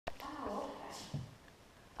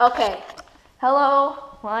Okay.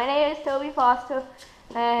 Hello, my name is Toby Foster,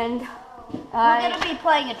 and we're gonna be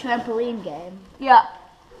playing a trampoline game. Yeah,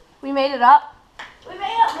 we made it up. We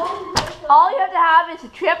made up. All you have to have is a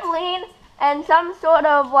trampoline and some sort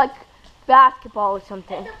of like basketball or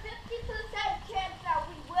something. There's a 50% chance that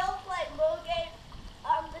we will play more games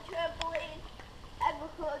on the trampoline and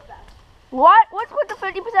record them. What? What's with the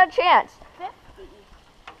 50% chance? 50.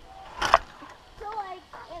 So like,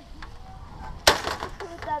 if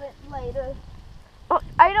record them later. Oh,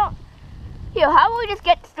 I don't. Here, how about we just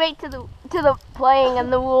get straight to the playing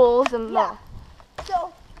and the rules and yeah.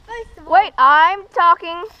 So first of all. Wait, I'm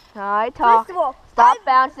talking. I talk. First of all, stop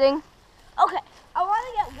bouncing. Okay, I want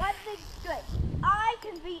to get one thing straight. I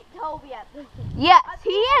can beat Toby at this game. Yes, he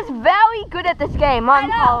is very good at this game. I'm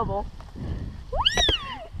horrible.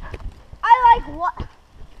 I like what?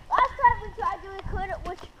 Last time we tried to record it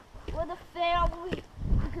with a family,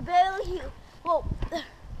 we could barely hear. Well,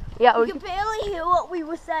 yeah, we could barely hear what we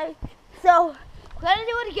were saying. So we're gonna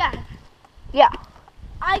do it again. Yeah.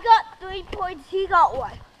 I got 3 points. He got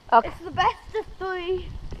 1. Okay. It's the best of 3.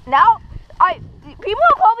 Now, people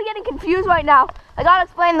are probably getting confused right now. I gotta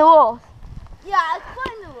explain the rules. Yeah,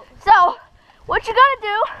 explain the rules. So, what you gotta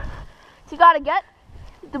do is you gotta get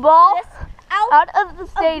the ball out of the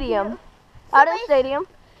stadium. Out of the stadium.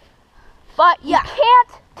 But you can't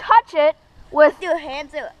touch it with your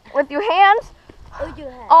hands or your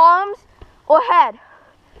head. Arms, or head.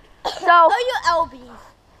 So or your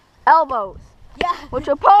elbows. Yeah. Which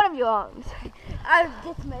are part of your arms. I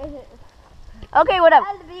just made it. Okay, whatever.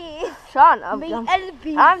 Elbows. Sean, I'm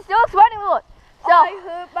still explaining the rules. So, I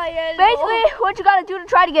hurt my elbow. basically, what you gotta do to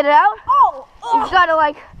try to get it out, you gotta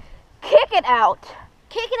like kick it out.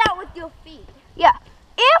 Kick it out with your feet. Yeah.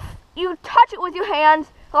 If you touch it with your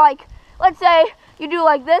hands, like let's say you do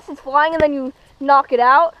like this, it's flying, and then you knock it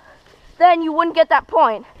out, then you wouldn't get that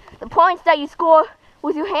point. The points that you score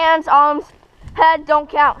with your hands, arms, head don't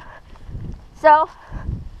count. So,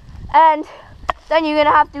 and then you're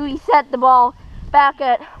gonna have to reset the ball back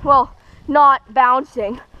at, well, not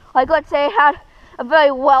bouncing. Like let's say it had a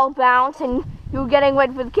very well bounce and you were getting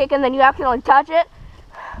ready for the kick and then you accidentally touch it.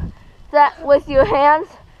 That with your hands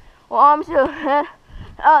or arms or head,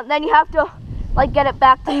 then you have to like get it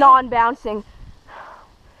back to non-bouncing.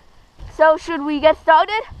 So should we get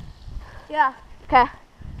started? Yeah. Okay.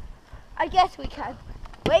 I guess we can.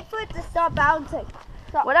 Wait for it to stop bouncing.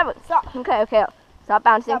 Stop. Whatever. Stop. Okay. Stop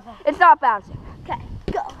bouncing. It's not bouncing. Okay,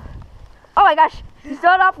 go. Oh my gosh. You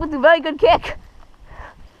start off with a very good kick.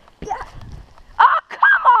 Yeah. Oh,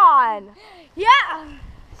 come on! Yeah.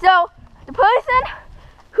 So, the person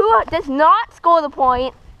who does not score the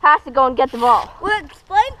point has to go and get the ball. We'll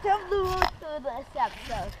explain some of the rules through this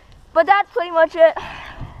episode. But that's pretty much it.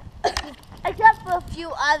 Except for a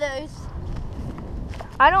few others.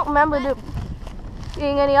 I don't remember there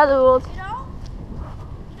being any other rules. You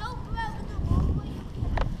don't remember the rule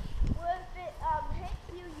where if it hits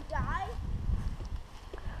you, you die?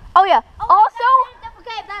 Oh yeah. Also,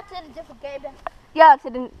 that's in a different game. Yeah, it's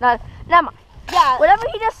in, never mind. Yeah. Whatever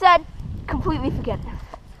he just said, completely forget it.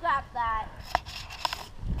 Scrap that.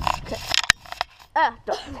 Okay.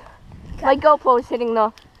 Don't. My GoPro is hitting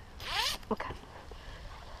the. Okay.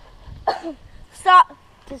 Stop.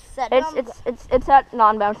 Just set it's at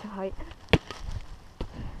non-bouncing height.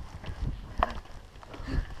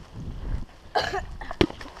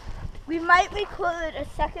 We might record a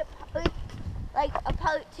second part, like a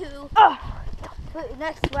part 2 for the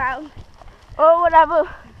next round. Or whatever.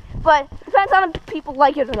 But depends on if people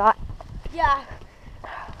like it or not. Yeah.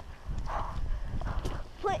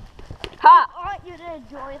 I want you to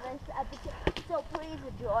enjoy this episode, so please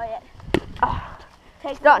enjoy it.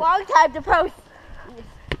 Takes a done. long time to post.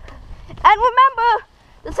 And remember,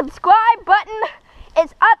 the subscribe button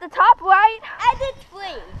is at the top right. And it's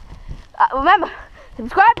free. Remember,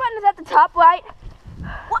 subscribe button is at the top right.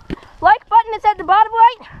 Like button is at the bottom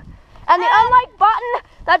right. And the unlike button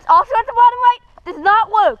that's also at the bottom right does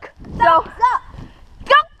not work. So, go.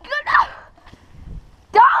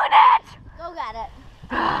 Darn it! Go get it.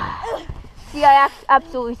 See, I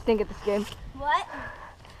absolutely stink at this game. What?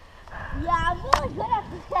 Yeah, I'm really good at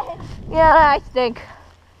this game. Yeah, I stink.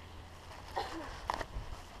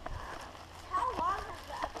 How long has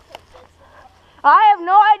the episode been? I have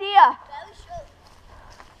no idea. Very short.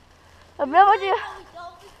 I have no idea. It's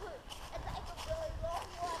like a really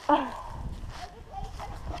long one.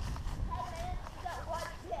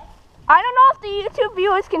 I don't know if the YouTube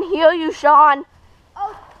viewers can hear you, Sean.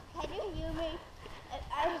 Oh, can you hear me?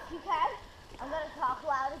 If you can, I'm going to talk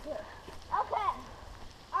louder too. Okay.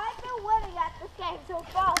 I've been winning at this game so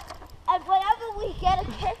far. And whenever we get a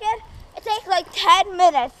kick in, it takes like 10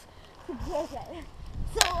 minutes to get it.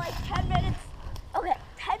 So like 10 minutes, okay,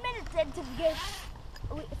 10 minutes into the game,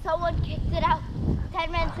 someone kicked it out.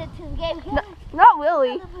 10 minutes into the game. No, not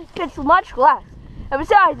really. It's much less. And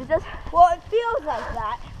besides, it does. Well, it feels like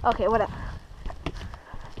that. Okay, whatever.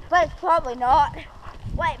 But it's probably not.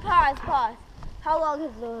 Wait, pause. How long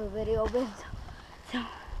has the video been? So,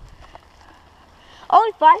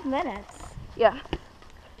 only 5 minutes. Yeah.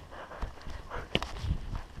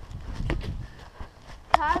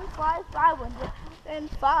 Time flies by when you're having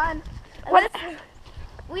fun. What?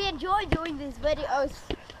 We enjoy doing these videos.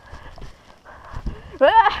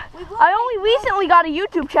 I only recently got a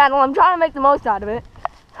YouTube channel. I'm trying to make the most out of it,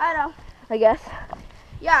 I know. I guess.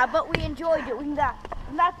 Yeah, but we enjoy doing that.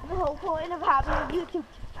 And that's the whole point of having a YouTube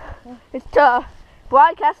channel. It's to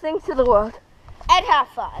broadcast things to the world. And have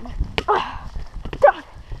fun. Don't.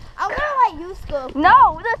 I'm gonna let you score.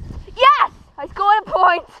 No, yes! I scored a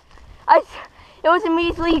point. It was a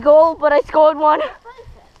measly goal, but I scored one.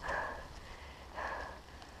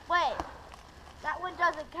 Wait, that one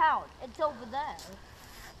doesn't count. It's over there.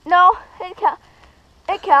 No, it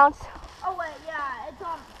counts. Oh wait, yeah, it's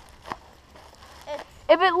on.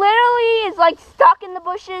 If it literally is like stuck in the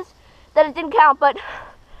bushes, then it didn't count. But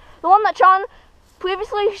the one that Sean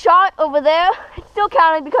previously shot over there, it still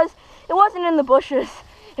counted because it wasn't in the bushes.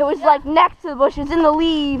 It was like next to the bushes, in the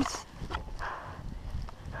leaves.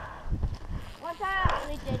 Once I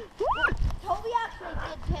actually did. Toby actually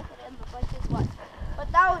did kick it in the bushes once,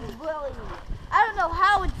 but that was really. I don't know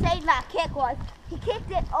how insane that kick was. He kicked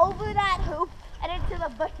it over that hoop and into the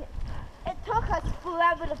bushes. It took us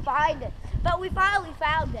forever to find it, but we finally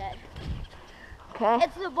found it. Okay.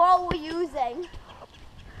 It's the ball we're using.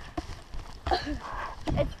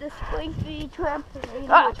 It's the Springfield trampoline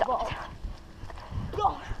ball.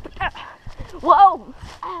 Whoa!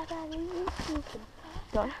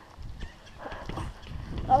 Don't.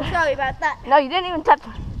 Oh, sorry about that. No, you didn't even touch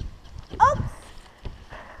it. Oops!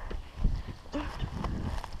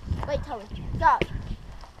 Wait, Toby, stop.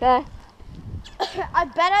 Okay. I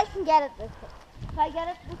bet I can get it this kick. If I get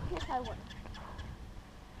it this kick, I win.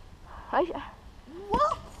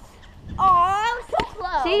 Whoops! Oh, I was so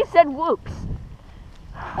close. See, you said whoops.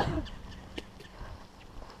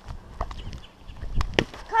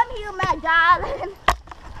 Come here, my darling.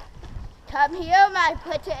 Come here, my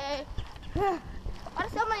pretty. Why do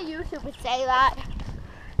so many YouTubers say that?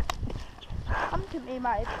 Come to me,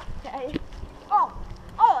 my pretty. Oh,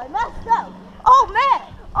 I messed up. Oh, man.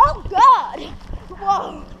 Oh, God.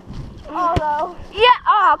 Whoa. Oh, no. Yeah,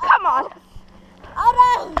 oh, come on. Oh,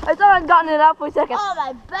 no. I thought I'd gotten it up for a second. Oh,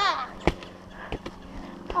 my back.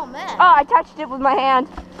 Oh, man. Oh, I touched it with my hand.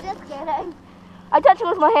 Just kidding. I touched it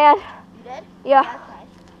with my hand. You did? Yeah. That's nice.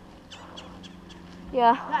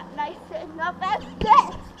 Yeah. Not nice enough as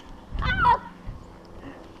this. Ah!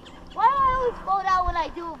 Why do I always fall down when I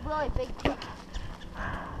do a really big kick?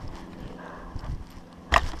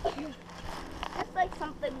 That's like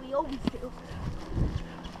something we always do.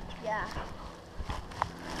 Yeah.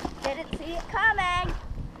 Didn't see it coming.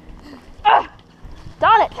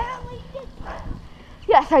 Darn it. Apparently did.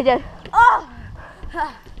 Yes, I did. Oh!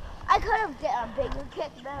 I could have done a bigger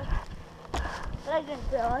kick though, but I didn't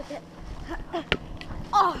feel like it.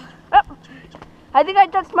 Oh! Oh, I think I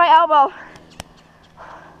touched my elbow.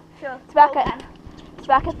 Sure. It's back Okay. It's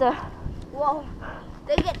back at the. Whoa!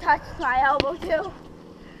 They get touched my elbow too.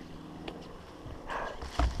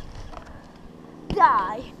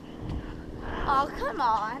 Die! Oh, come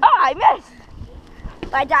on! Oh, I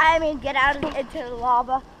missed. By die, I mean get out into the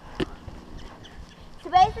lava. So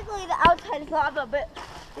basically, the outside is lava, but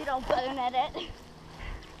we don't burn at it.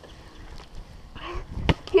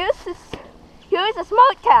 Here's a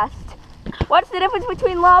smart test. What's the difference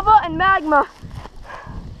between lava and magma?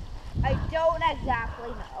 I don't exactly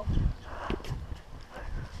know.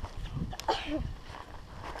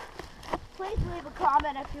 Please leave a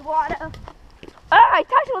comment if you want to. I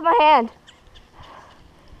touched it with my hand.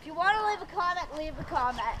 If you want to leave a comment, leave a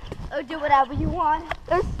comment. Or do whatever you want.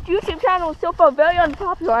 This YouTube channel is so far very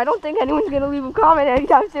unpopular. I don't think anyone's going to leave a comment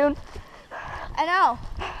anytime soon. I know.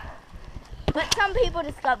 But some people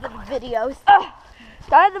discover the videos.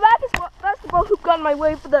 Guy at the basketball hoop got in my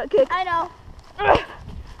way for that kick. I know. If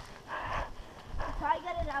I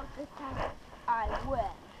get it out this time, I win.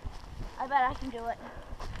 I bet I can do it.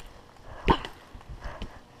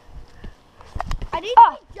 I need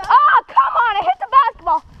to be done. Oh, come on. I hit the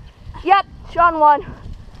basketball. Yep, Sean won.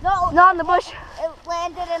 No, Not in the bush. it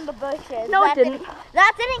landed in the bushes. No, it didn't.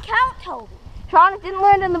 That didn't count, Toby. Sean, it didn't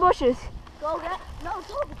land in the bushes. Go get. No,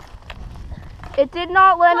 Toby. It did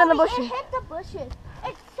not land in the Toby, bushes. it hit the bushes.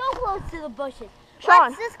 It's so close to the bushes. Sean.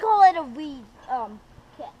 Let's just call it a weed.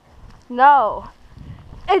 kick. No.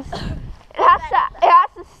 It has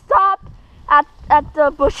to stop at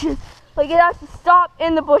the bushes. Like it has to stop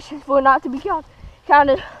in the bushes for it not to be counted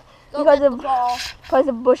Go because get of the ball.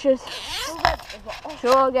 bushes. Go get the ball.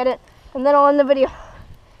 Sure, I'll get it. And then I'll end the video.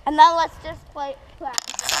 And then let's just practice.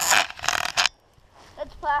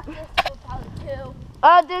 Let's practice for part 2.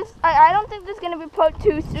 I don't think there's gonna be part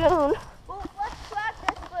 2 soon. Well, let's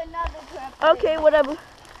practice for another trampoline. Okay, whatever.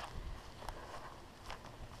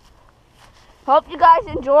 Hope you guys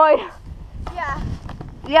enjoyed. Yeah.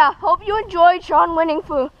 Yeah, hope you enjoyed Sean winning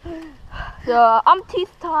for the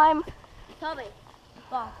umpteenth time. Toby.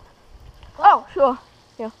 Ball. Oh, sure.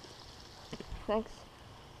 Yeah. Thanks.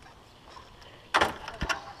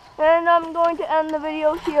 And I'm going to end the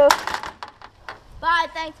video here. Bye.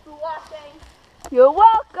 Thanks for watching. You're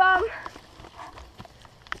welcome.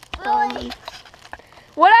 Really?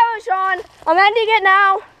 Whatever, Sean. I'm ending it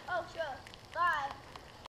now.